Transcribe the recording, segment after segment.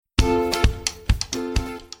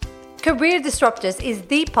Career Disruptors is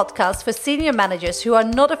the podcast for senior managers who are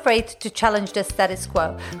not afraid to challenge the status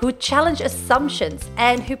quo, who challenge assumptions,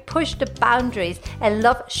 and who push the boundaries and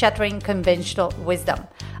love shattering conventional wisdom.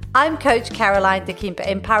 I'm Coach Caroline de Kiemper,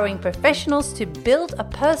 empowering professionals to build a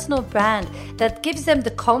personal brand that gives them the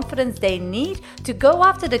confidence they need to go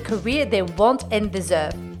after the career they want and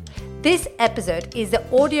deserve. This episode is the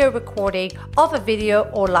audio recording of a video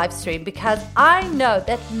or live stream because I know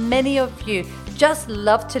that many of you just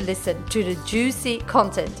love to listen to the juicy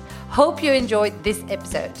content. Hope you enjoyed this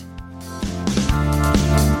episode.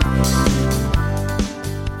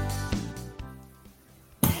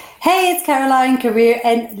 Hey, it's Caroline, career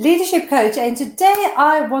and leadership coach, and today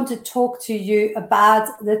I want to talk to you about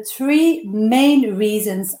the three main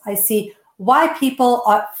reasons I see why people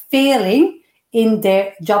are failing in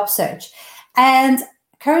their job search. And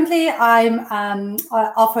currently I'm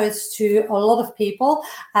offered to a lot of people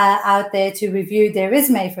out there to review their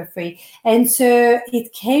resume for free. And so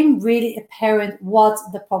it came really apparent what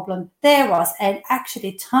the problem there was. And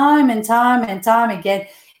actually time and time again,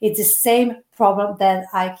 it's the same problem that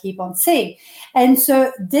I keep on seeing. And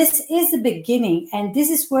so this is the beginning, and this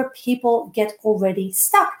is where people get already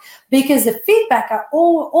stuck, because the feedback I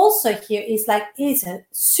also hear is like, it's a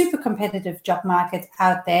super competitive job market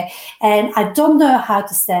out there, and I don't know how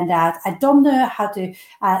to stand out. I don't know how to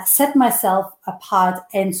set myself apart,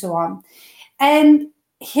 and so on. And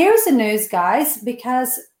here's the news, guys,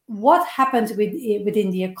 because what happened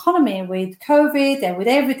within the economy with COVID and with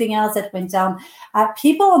everything else that went down,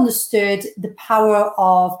 people understood the power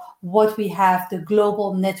of what we have, the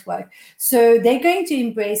global network. So they're going to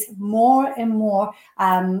embrace more and more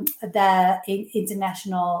the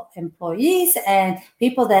international employees and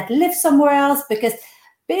people that live somewhere else, because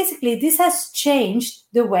basically this has changed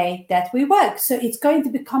the way that we work. So it's going to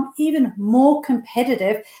become even more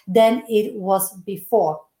competitive than it was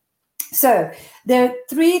before. So there are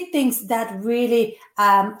three things that really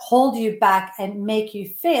hold you back and make you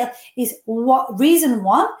fail. Reason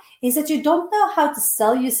one is that you don't know how to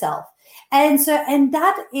sell yourself. And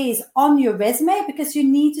that is on your resume, because you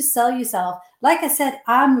need to sell yourself. Like I said,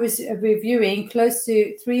 I'm reviewing close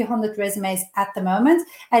to 300 resumes at the moment,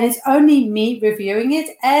 and it's only me reviewing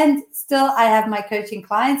it. And still I have my coaching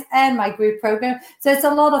clients and my group program. So it's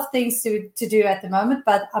a lot of things to do at the moment,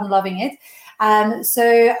 but I'm loving it.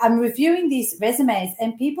 So I'm reviewing these resumes,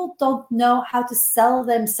 and people don't know how to sell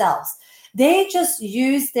themselves. They just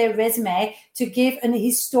use their resume to give an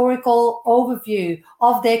historical overview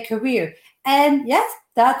of their career. And yes,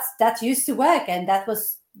 that used to work, and that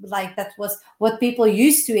was what people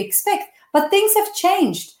used to expect. But things have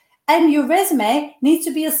changed. And your resume needs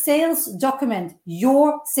to be a sales document,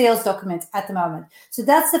 your sales document at the moment. So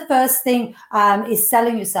that's the first thing, is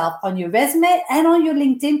selling yourself on your resume and on your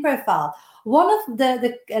LinkedIn profile. One of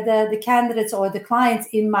the candidates or the clients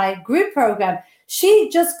in my group program, she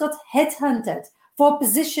just got headhunted for a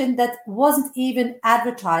position that wasn't even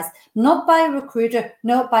advertised, not by a recruiter,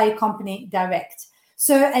 not by a company direct.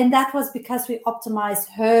 So, and that was because we optimized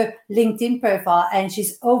her LinkedIn profile, and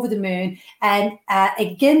she's over the moon, and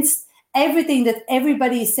against everything that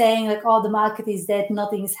everybody is saying, like, oh, the market is dead,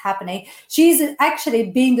 nothing is happening. She's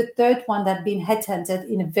actually been the third one that been headhunted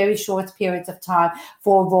in a very short period of time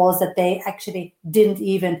for roles that they actually didn't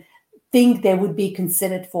even think they would be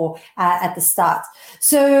considered for at the start.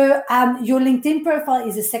 So your LinkedIn profile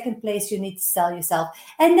is the second place you need to sell yourself.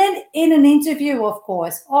 And then in an interview, of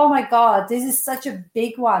course, oh my God, this is such a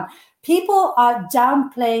big one. People are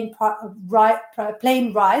downplaying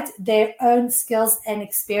their own skills and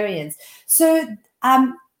experience. So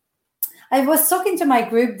I was talking to my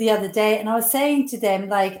group the other day, and I was saying to them,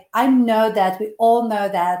 like, I know that we all know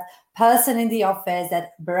that person in the office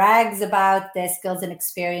that brags about their skills and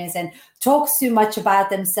experience and talks too much about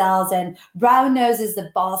themselves and brown noses the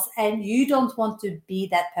boss, and you don't want to be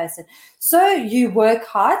that person. So you work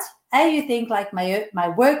hard and you think like my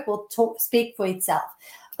work will speak for itself.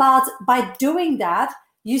 But by doing that,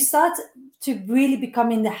 you start to really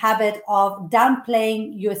become in the habit of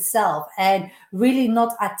downplaying yourself and really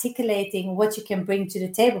not articulating what you can bring to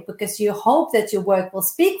the table, because you hope that your work will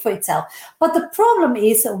speak for itself. But the problem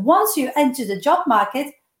is, once you enter the job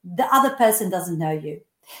market, the other person doesn't know you.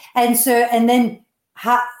 And then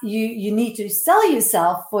you need to sell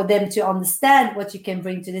yourself for them to understand what you can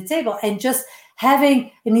bring to the table. And just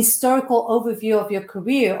having an historical overview of your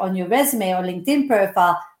career on your resume or LinkedIn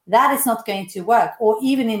profile, that is not going to work. Or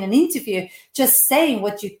even in an interview, just saying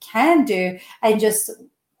what you can do and just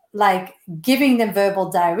like giving them verbal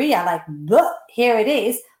diarrhea, like, here it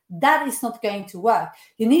is, that is not going to work.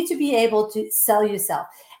 You need to be able to sell yourself.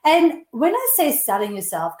 And when I say selling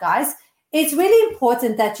yourself, guys, it's really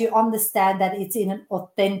important that you understand that it's in an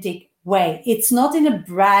authentic way. It's not in a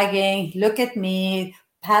bragging, look at me,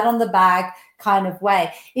 pat on the back kind of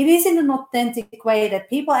way. It is in an authentic way that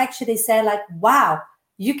people actually say like, wow,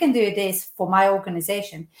 you can do this for my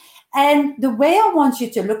organization. And the way I want you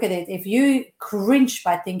to look at it, if you cringe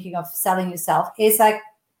by thinking of selling yourself, is like,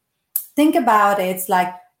 think about it. It's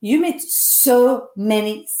like you made so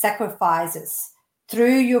many sacrifices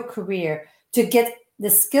through your career to get the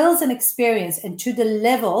skills and experience and to the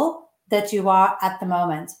level that you are at the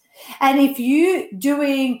moment. And if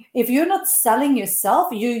you're not selling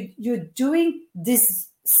yourself, you're doing this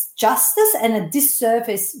justice and a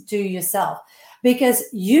disservice to yourself, because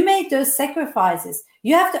you made those sacrifices.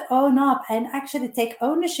 You have to own up and actually take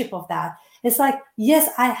ownership of that. It's like, yes,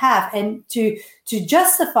 I have. And to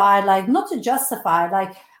justify, like, not to justify,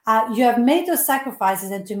 like, you have made those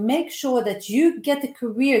sacrifices, and to make sure that you get the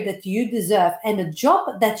career that you deserve and a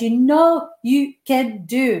job that you know you can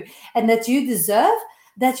do and that you deserve,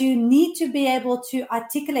 that you need to be able to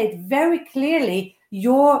articulate very clearly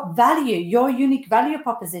your value, your unique value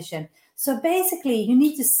proposition. So basically, you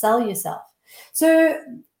need to sell yourself. So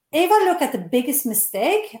if I look at the biggest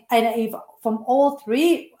mistake, and if from all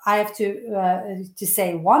three, I have to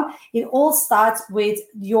say one, it all starts with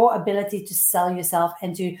your ability to sell yourself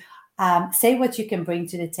and to say what you can bring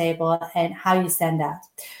to the table and how you stand out.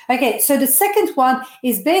 Okay, so the second one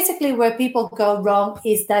is basically where people go wrong,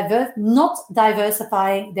 is not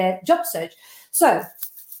diversifying their job search. So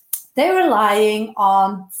they're relying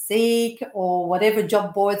on Seek or whatever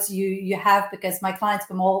job boards you have, because my clients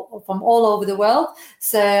from all over the world.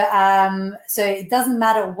 So it doesn't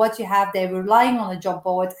matter what you have. They're relying on a job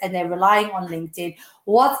board and they're relying on LinkedIn,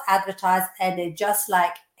 what's advertised, and they just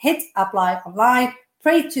like hit apply online,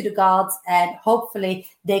 pray to the gods, and hopefully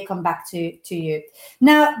they come back to you.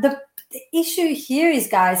 Now, the issue here is,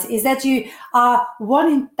 guys, is that you are one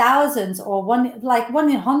in thousands or one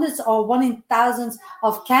in hundreds or one in thousands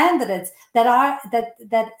of candidates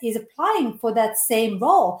that is applying for that same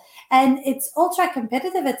role, and it's ultra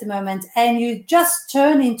competitive at the moment. And you just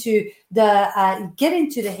turn into get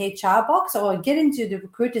into the HR box or get into the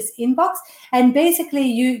recruiter's inbox, and basically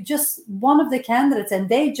you just one of the candidates, and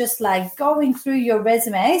they just like going through your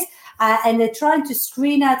resumes. And they're trying to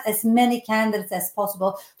screen out as many candidates as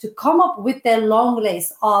possible to come up with their long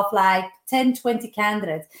list of like 10, 20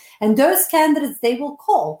 candidates. And those candidates they will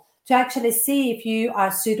call to actually see if you are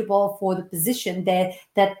suitable for the position that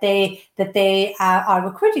they are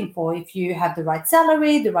recruiting for. If you have the right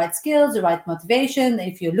salary, the right skills, the right motivation,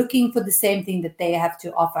 if you're looking for the same thing that they have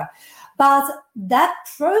to offer. But that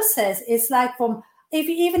process is like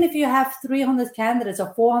even if you have 300 candidates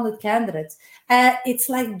or 400 candidates, it's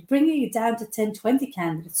like bringing it down to 10, 20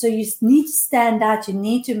 candidates. So you need to stand out. You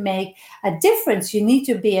need to make a difference. You need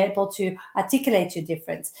to be able to articulate your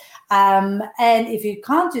difference. And if you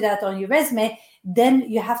can't do that on your resume, then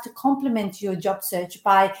you have to complement your job search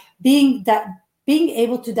by being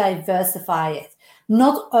able to diversify it.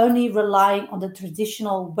 Not only relying on the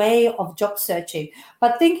traditional way of job searching,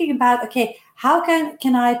 but thinking about, okay, how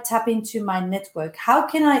can I tap into my network? How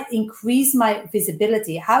can I increase my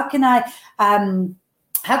visibility? How can I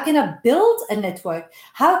build a network?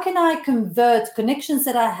 How can I convert connections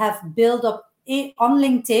that I have built up on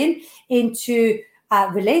LinkedIn into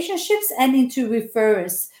relationships and into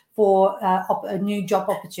referrals for new job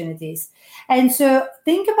opportunities? And so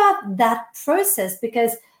think about that process,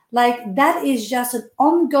 because like that is just an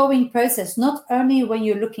ongoing process. Not only when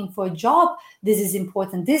you're looking for a job, this is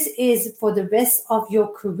important. This is for the rest of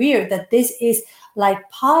your career, that this is like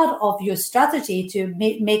part of your strategy to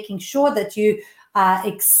making sure that you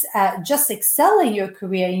just excel in your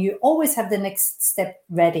career and you always have the next step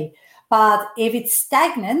ready. But if it's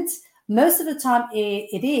stagnant, most of the time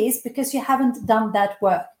it is because you haven't done that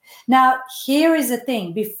work. Now, here is the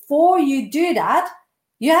thing. Before you do that,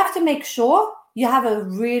 you have to make sure you have a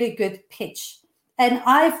really good pitch. And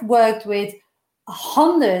I've worked with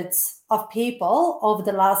hundreds of people over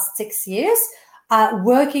the last 6 years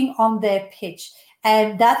working on their pitch.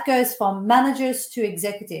 And that goes from managers to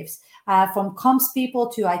executives, from comms people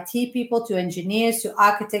to IT people to engineers to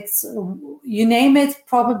architects, you name it,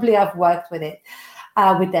 probably I've worked with it.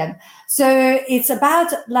 With them. So it's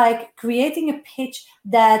about like creating a pitch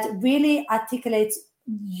that really articulates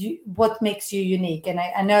what makes you unique. And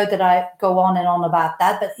I know that I go on and on about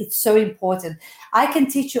that, but it's so important. I can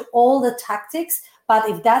teach you all the tactics, but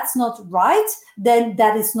if that's not right, then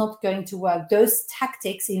that is not going to work. Those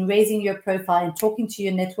tactics in raising your profile and talking to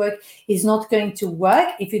your network is not going to work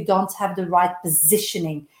if you don't have the right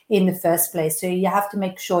positioning in the first place. So you have to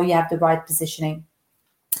make sure you have the right positioning.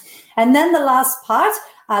 And then the last part,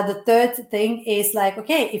 The third thing is like,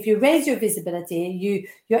 okay, if you raise your visibility,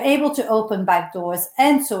 you're able to open back doors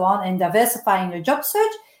and so on, and diversifying your job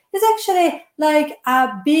search is actually like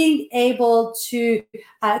being able to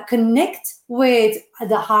connect with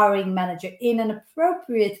the hiring manager in an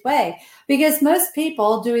appropriate way, because most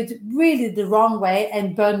people do it really the wrong way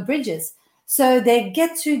and burn bridges. So they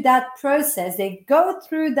get to that process, they go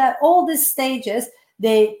through that all these stages,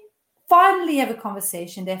 they finally have a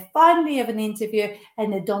conversation, they finally have an interview,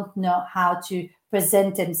 and they don't know how to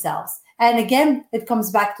present themselves. And again, it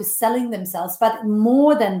comes back to selling themselves, but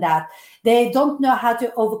more than that, they don't know how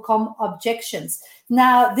to overcome objections.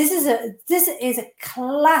 Now, this is a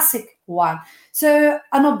classic one. So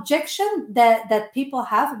an objection that people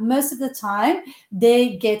have, most of the time,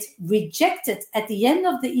 they get rejected at the end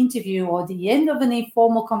of the interview or the end of an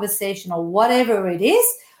informal conversation or whatever it is,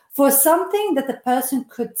 for something that the person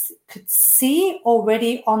could see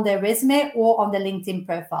already on their resume or on their LinkedIn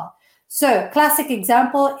profile. So classic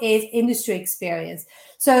example is industry experience.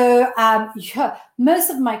 So most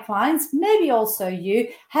of my clients, maybe also you,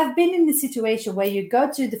 have been in the situation where you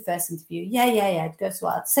go to the first interview. Yeah, it goes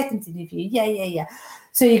well. Second interview. Yeah.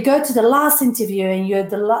 So you go to the last interview and you're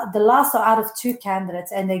the last out of two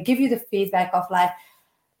candidates, and they give you the feedback of like,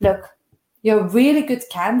 look, you're really good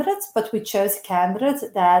candidates, but we chose a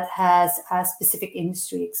candidate that has a specific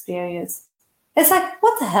industry experience. It's like,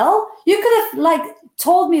 what the hell? You could have like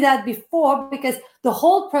told me that before, because the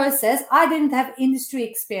whole process, I didn't have industry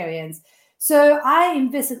experience. So I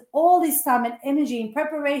invested all this time and energy in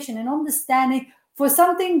preparation and understanding for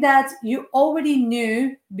something that you already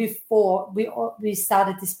knew before we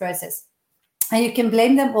started this process. And you can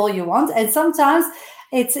blame them all you want. And sometimes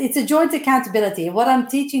it's a joint accountability. What I'm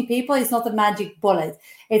teaching people is not a magic bullet.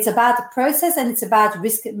 It's about the process, and it's about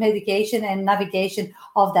risk mitigation and navigation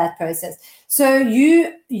of that process. So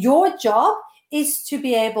your job is to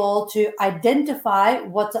be able to identify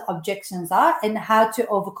what the objections are and how to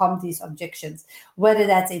overcome these objections, whether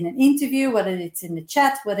that's in an interview, whether it's in the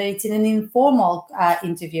chat, whether it's in an informal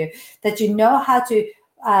interview, that you know how to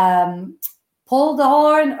pull the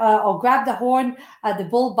horn or grab the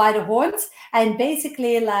bull by the horns, and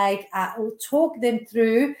basically talk them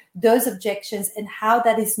through those objections and how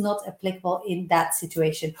that is not applicable in that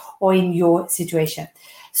situation or in your situation.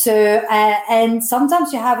 So, and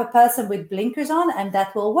sometimes you have a person with blinkers on, and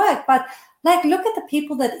that will work. But like, look at the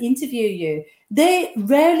people that interview you. They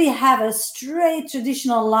rarely have a straight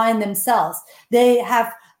traditional line themselves. They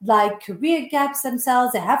have like career gaps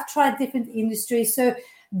themselves. They have tried different industries. So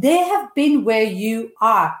they have been where you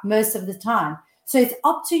are most of the time. So it's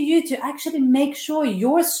up to you to actually make sure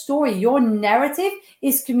your story, your narrative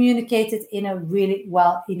is communicated in a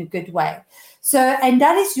good way. So, and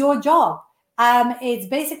that is your job. It's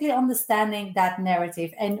basically understanding that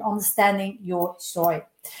narrative and understanding your story.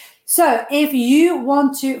 So if you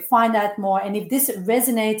want to find out more, and if this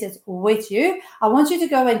resonated with you, I want you to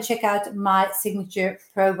go and check out my signature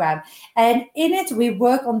program. And in it, we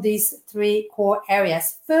work on these three core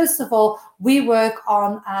areas. First of all, we work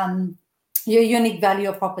on your unique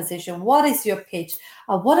value proposition. What is your pitch?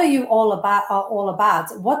 What are you all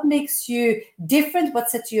about? What makes you different? What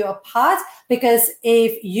sets you apart? Because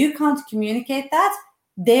if you can't communicate that,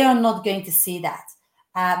 they are not going to see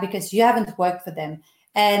that because you haven't worked for them.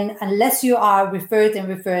 And unless you are referred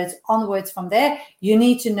onwards from there, you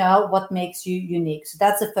need to know what makes you unique. So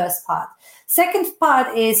that's the first part. Second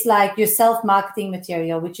part is like your self-marketing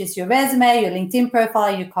material, which is your resume, your LinkedIn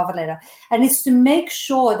profile, your cover letter. And it's to make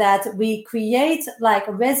sure that we create like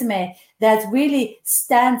a resume that really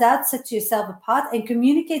stands out, sets yourself apart, and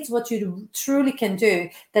communicates what you truly can do,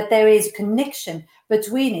 that there is connection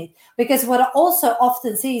between it. Because what I also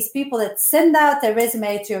often see is people that send out their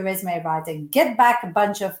resume to a resume writer, get back a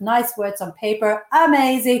bunch of nice words on paper,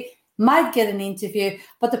 amazing, might get an interview.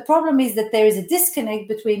 But the problem is that there is a disconnect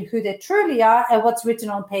between who they truly are and what's written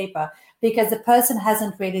on paper, because the person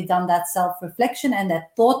hasn't really done that self-reflection and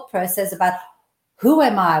that thought process about who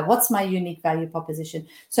am I? What's my unique value proposition?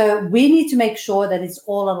 So we need to make sure that it's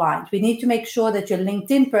all aligned. We need to make sure that your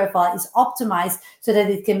LinkedIn profile is optimized so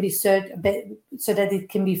that it can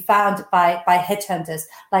be found by headhunters.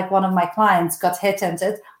 Like one of my clients got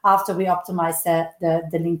headhunted after we optimized the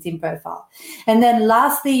LinkedIn profile. And then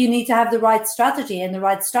lastly, you need to have the right strategy. And the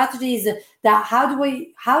right strategy is that how do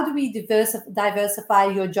we diversify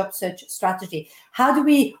your job search strategy? How do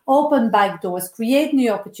we open back doors, create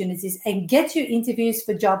new opportunities, and get you interviews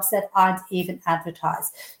for jobs that aren't even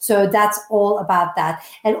advertised? So that's all about that.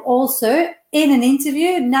 And also in an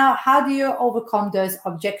interview, now how do you overcome those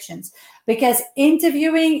objections? Because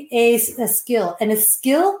interviewing is a skill, and a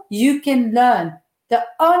skill you can learn. The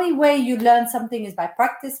only way you learn something is by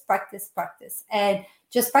practice, practice, practice. And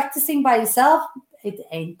just practicing by yourself, it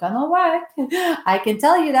ain't gonna work. I can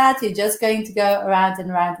tell you that. You're just going to go around and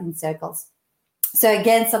around in circles. So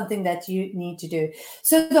again, something that you need to do.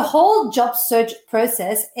 So the whole job search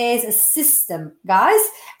process is a system, guys,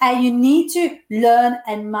 and you need to learn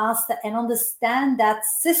and master and understand that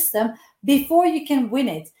system before you can win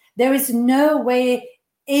it. There is no way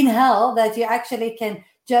in hell that you actually can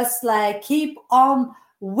just like keep on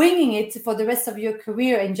winging it for the rest of your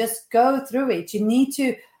career and just go through it. You need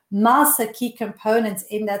to master key components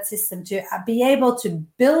in that system to be able to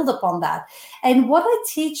build upon that. And what I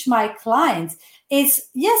teach my clients is,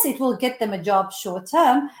 yes, it will get them a job short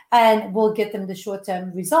term and will get them the short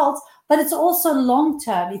term results, but it's also long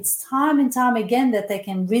term. It's time and time again that they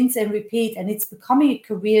can rinse and repeat, and it's becoming a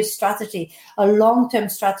career strategy, a long term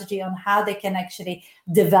strategy on how they can actually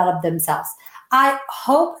develop themselves. I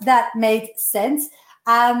hope that made sense.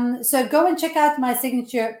 So go and check out my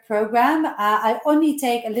signature program. I only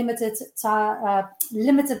take a limited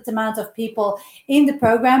amount of people in the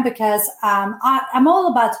program because I'm all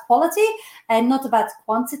about quality and not about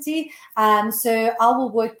quantity. So I will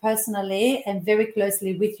work personally and very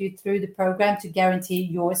closely with you through the program to guarantee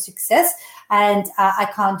your success. And I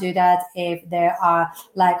can't do that if there are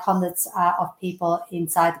like hundreds of people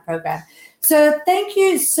inside the program. So thank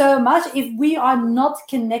you so much. If we are not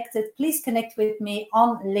connected, please connect with me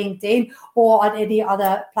on LinkedIn or on any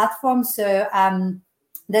other platform so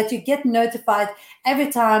that you get notified every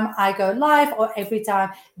time I go live or every time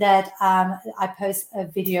that I post a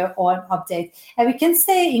video or an update. And we can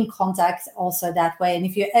stay in contact also that way. And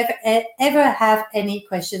if you ever have any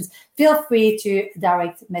questions, feel free to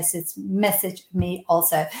direct message me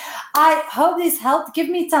also. I hope this helped. Give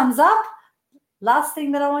me thumbs up. Last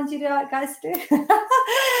thing that I want you guys to do.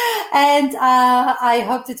 And I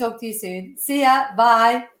hope to talk to you soon. See ya.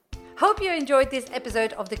 Bye. Hope you enjoyed this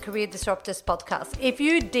episode of the Career Disruptors podcast. If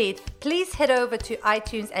you did, please head over to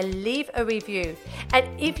iTunes and leave a review. And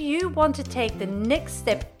if you want to take the next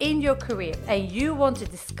step in your career and you want to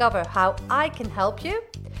discover how I can help you,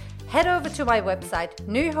 head over to my website,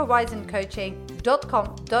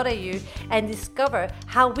 newhorizoncoaching.com.au, and discover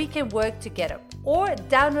how we can work together, or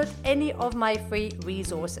download any of my free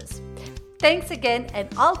resources. Thanks again, and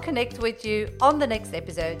I'll connect with you on the next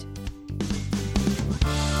episode.